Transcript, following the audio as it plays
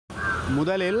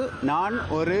முதலில் நான்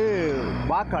ஒரு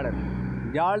வாக்காளர்.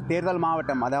 யாழ் தேர்தல்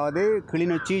மாவட்டம், அதாவது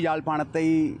கிளிநொச்சி யாழ்ப்பாணத்தை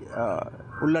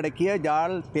உள்ளடக்கிய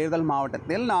யாழ் தேர்தல்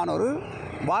மாவட்டத்தில் நான் ஒரு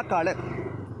வாக்காளர்.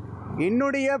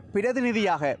 என்னுடைய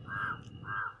பிரதிநிதியாக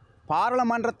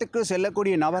பாராளுமன்றத்துக்கு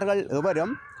செல்லக்கூடிய நபர்கள்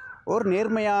எவரும் ஒரு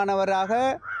நேர்மையானவராக,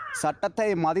 சட்டத்தை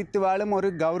மதித்து வாழும் ஒரு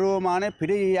கௌரவமான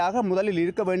பிரஜையாக முதலில்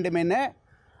இருக்க வேண்டும் என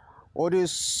ஒரு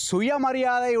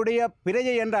சுயமரியாதையுடைய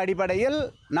பிரஜை என்ற அடிப்படையில்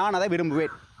நான் அதை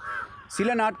விரும்புவேன். சில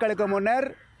நாட்களுக்கு முன்னர்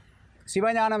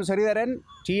சிவஞானம் ஸ்ரீதரன்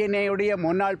TNA-உடைய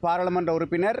முன்னாள் பாராளுமன்ற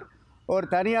உறுப்பினர் ஒரு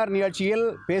தனியார் நிகழ்ச்சியில்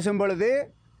பேசும் பொழுது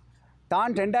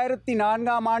தான்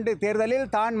 2004ஆம் ஆண்டு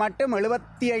தேர்தலில் தான் மட்டும்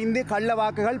 75 கள்ள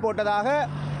வாக்குகள் போட்டதாக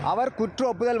அவர் குற்ற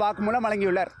ஒப்புதல் வாக்குமூலம்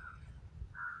வழங்கியுள்ளார்.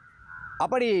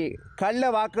 அப்படி கள்ள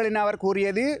வாக்குகளின் அவர்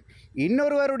கூறியது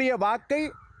இன்னொருவருடைய வாக்கை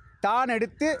தான்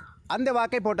எடுத்து அந்த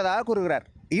வாக்கை போட்டதாக கூறுகிறார்.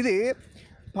 இது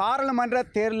பாராளுமன்ற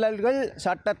தேர்தல்கள்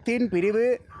சட்டத்தின் பிரிவு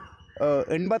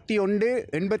 81,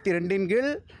 82 கீழ்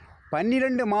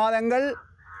 12 மாதங்கள்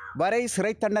வரை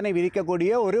சிறை தண்டனை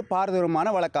விதிக்கக்கூடிய ஒரு பாரதூரமான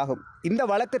வழக்காகும். இந்த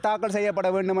வழக்கு தாக்கல் செய்யப்பட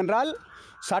வேண்டுமென்றால்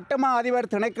சட்டமா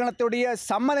அதிபர் திணைக்களத்துடைய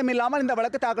சம்மதம் இல்லாமல் இந்த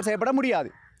வழக்கு தாக்கல் செய்யப்பட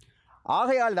முடியாது.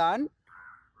 ஆகையால் தான்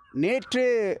நேற்று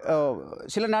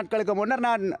சில நாட்களுக்கு முன்னர்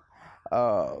நான்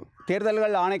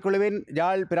தேர்தல்கள் ஆணைக்குழுவின்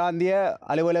யாழ் பிராந்திய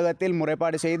அலுவலகத்தில்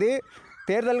முறைப்பாடு செய்து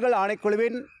தேர்தல்கள்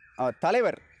ஆணைக்குழுவின்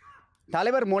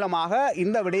தலைவர் மூலமாக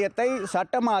இந்த விடயத்தை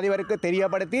சட்டமா அதிபருக்கு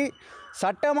தெரியப்படுத்தி,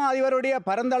 சட்டமா அதிபருடைய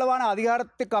பரந்தளவான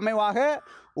அதிகாரத்துக்கு அமைவாக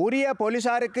உரிய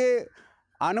போலீசாருக்கு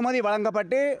அனுமதி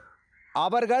வழங்கப்பட்டு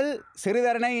அவர்கள்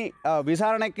ஸ்ரீதரனை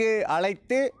விசாரணைக்கு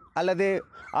அழைத்து அல்லது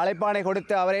அழைப்பாணை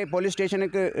கொடுத்து அவரை போலீஸ்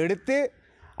ஸ்டேஷனுக்கு எடுத்து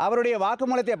அவருடைய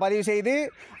வாக்குமூலத்தை பதிவு செய்து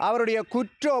அவருடைய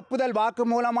குற்ற ஒப்புதல்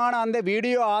வாக்குமூலமான அந்த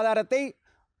வீடியோ ஆதாரத்தை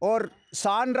ஓர்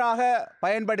சான்றாக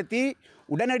பயன்படுத்தி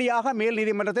உடனடியாக மேல்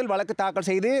நீதிமன்றத்தில் வழக்கு தாக்கல்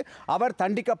செய்து அவர்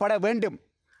தண்டிக்கப்பட வேண்டும்.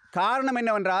 காரணம்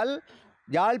என்னவென்றால்,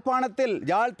 யாழ்ப்பாணத்தில்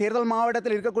யாழ் தேர்தல்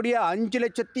மாவட்டத்தில் இருக்கக்கூடிய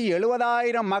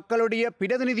 5,70,000 மக்களுடைய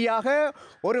பிரதிநிதியாக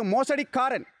ஒரு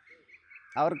மோசடிக்காரன்,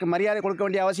 அவருக்கு மரியாதை கொடுக்க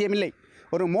வேண்டிய அவசியமில்லை,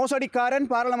 ஒரு மோசடிக்காரன்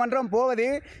பாராளுமன்றம் போவது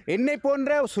என்னை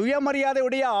போன்ற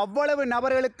சுயமரியாதையுடைய அவ்வளவு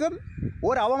நபர்களுக்கும்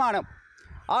ஒரு அவமானம்.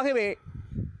 ஆகவே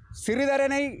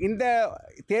ஸ்ரீதரனை இந்த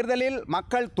தேர்தலில்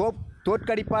மக்கள்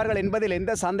தோற்கடிப்பார்கள் என்பதில்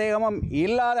எந்த சந்தேகமும்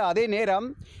இல்லாத அதே நேரம்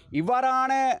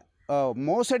இவ்வாறான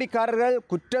மோசடிக்காரர்கள்,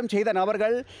 குற்றம் செய்த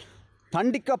நபர்கள்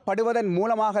தண்டிக்கப்படுவதன்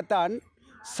மூலமாகத்தான்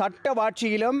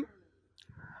சட்டவாட்சியிலும்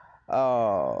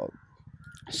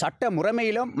சட்ட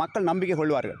முறைமையிலும் மக்கள் நம்பிக்கை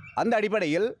கொள்வார்கள். அந்த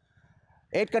அடிப்படையில்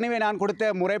ஏற்கனவே நான்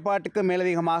கொடுத்த முறைப்பாட்டுக்கு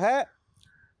மேலதிகமாக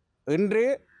இன்று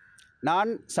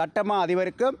நான் சட்டமா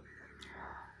அதிபருக்கும்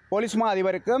போலீஸ் மா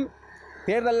அதிபருக்கும்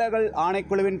தேர்தல்கள்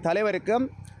ஆணைக்குழுவின் தலைவருக்கும்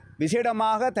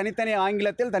விசேடமாக தனித்தனி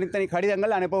ஆங்கிலத்தில் தனித்தனி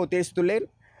கடிதங்கள் அனுப்ப உத்தேசித்துள்ளேன்.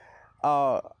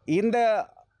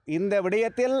 இந்த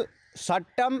விடயத்தில்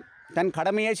சட்டம் தன்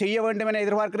கடமையை செய்ய வேண்டும் என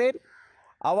எதிர்பார்க்கிறேன்.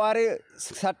 அவ்வாறு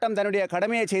சட்டம் தன்னுடைய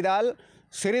கடமையை செய்தால்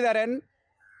ஸ்ரீதரன்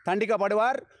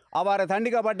தண்டிக்கப்படுவார். அவ்வாறு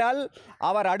தண்டிக்கப்பட்டால்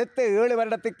அவர் அடுத்த 7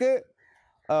 வருடத்துக்கு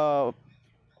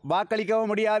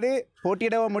வாக்களிக்கவும் முடியாது,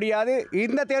 போட்டியிடவும் முடியாது.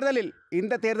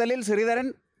 இந்த தேர்தலில்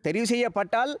ஸ்ரீதரன் தெரிவு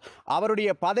செய்யப்பட்டால் அவருடைய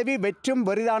பதவி வெற்றும்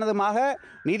வெறிதானதுமாக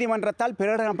நீதிமன்றத்தால்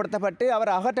பிரகடனப்படுத்தப்பட்டு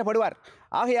அவர் அகற்றப்படுவார்.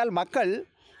 ஆகையால் மக்கள்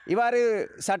இவ்வாறு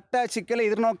சட்ட சிக்கலை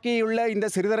எதிர்நோக்கியுள்ள இந்த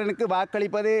ஸ்ரீதரனுக்கு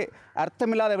வாக்களிப்பது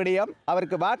அர்த்தமில்லாத விடயம்.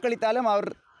 அவருக்கு வாக்களித்தாலும் அவர்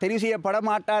தெரிவு செய்யப்பட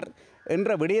மாட்டார்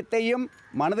என்ற விடயத்தையும்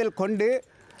மனதில் கொண்டு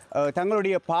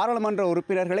தங்களுடைய பாராளுமன்ற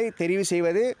உறுப்பினர்களை தெரிவு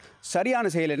செய்வது சரியான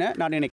செயல் என நான் நினைக்கிறேன்.